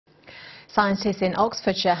Scientists in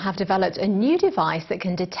Oxfordshire have developed a new device that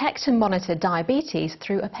can detect and monitor diabetes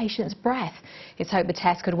through a patient's breath. It's hoped the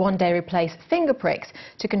test could one day replace finger pricks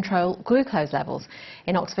to control glucose levels.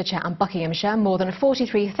 In Oxfordshire and Buckinghamshire, more than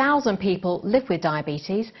 43,000 people live with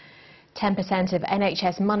diabetes. 10% of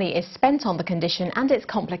NHS money is spent on the condition and its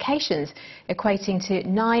complications, equating to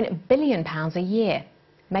 £9 billion a year.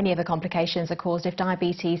 Many of the complications are caused if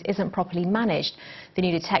diabetes isn't properly managed. The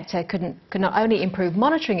new detector could not only improve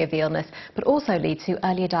monitoring of the illness, but also lead to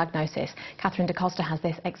earlier diagnosis. Catherine Da Costa has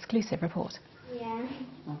this exclusive report.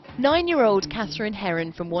 9-year-old Catherine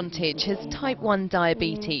Heron from Wantage has type 1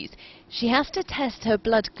 diabetes. She has to test her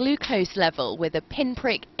blood glucose level with a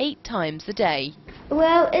pinprick 8 times a day.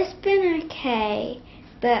 Well, it's been okay,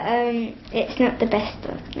 but it's not the best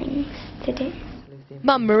of things to do.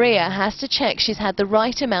 Mum Maria has to check she's had the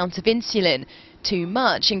right amount of insulin. Too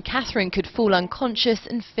much and Catherine could fall unconscious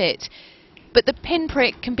and fit. But the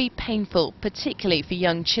pinprick can be painful, particularly for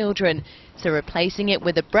young children. So replacing it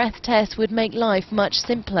with a breath test would make life much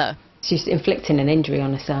simpler. She's inflicting an injury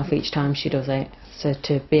on herself each time she does it. So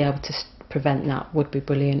to be able to prevent that would be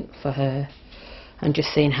brilliant for her. And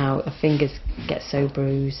just seeing how her fingers get so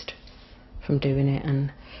bruised from doing it,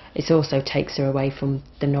 and it also takes her away from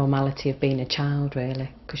the normality of being a child, really,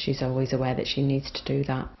 because she's always aware that she needs to do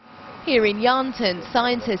that. Here in Yarnton,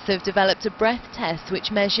 scientists have developed a breath test which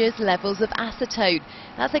measures levels of acetone.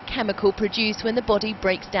 That's a chemical produced when the body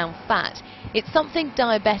breaks down fat. It's something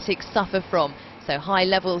diabetics suffer from, so high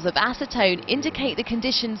levels of acetone indicate the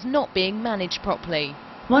condition's not being managed properly.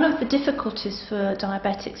 One of the difficulties for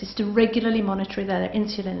diabetics is to regularly monitor their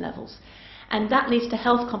insulin levels, and that leads to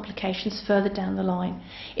health complications further down the line.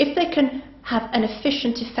 If they can have an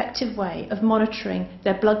efficient, effective way of monitoring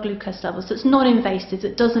their blood glucose levels that's non-invasive,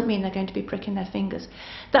 that doesn't mean they're going to be pricking their fingers,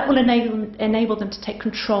 that will enable them to take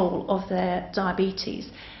control of their diabetes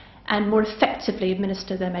and more effectively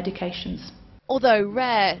administer their medications. Although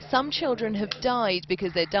rare, some children have died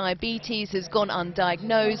because their diabetes has gone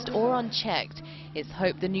undiagnosed or unchecked. It's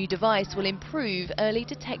hoped the new device will improve early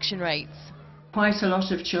detection rates. Quite a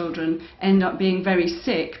lot of children end up being very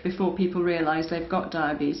sick before people realise they've got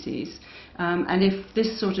diabetes. And if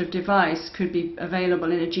this sort of device could be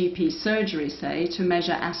available in a GP surgery, say, to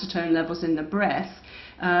measure acetone levels in the breath,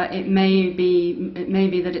 it may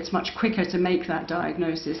be that it's much quicker to make that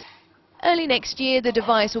diagnosis. Early next year, the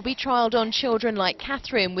device will be trialled on children like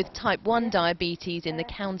Catherine with type 1 diabetes in the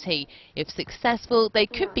county. If successful, they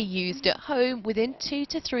could be used at home within 2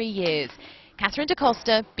 to 3 years. Catherine Da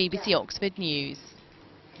Costa, BBC Oxford News.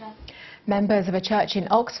 Members of a church in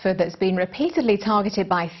Oxford that's been repeatedly targeted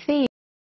by thieves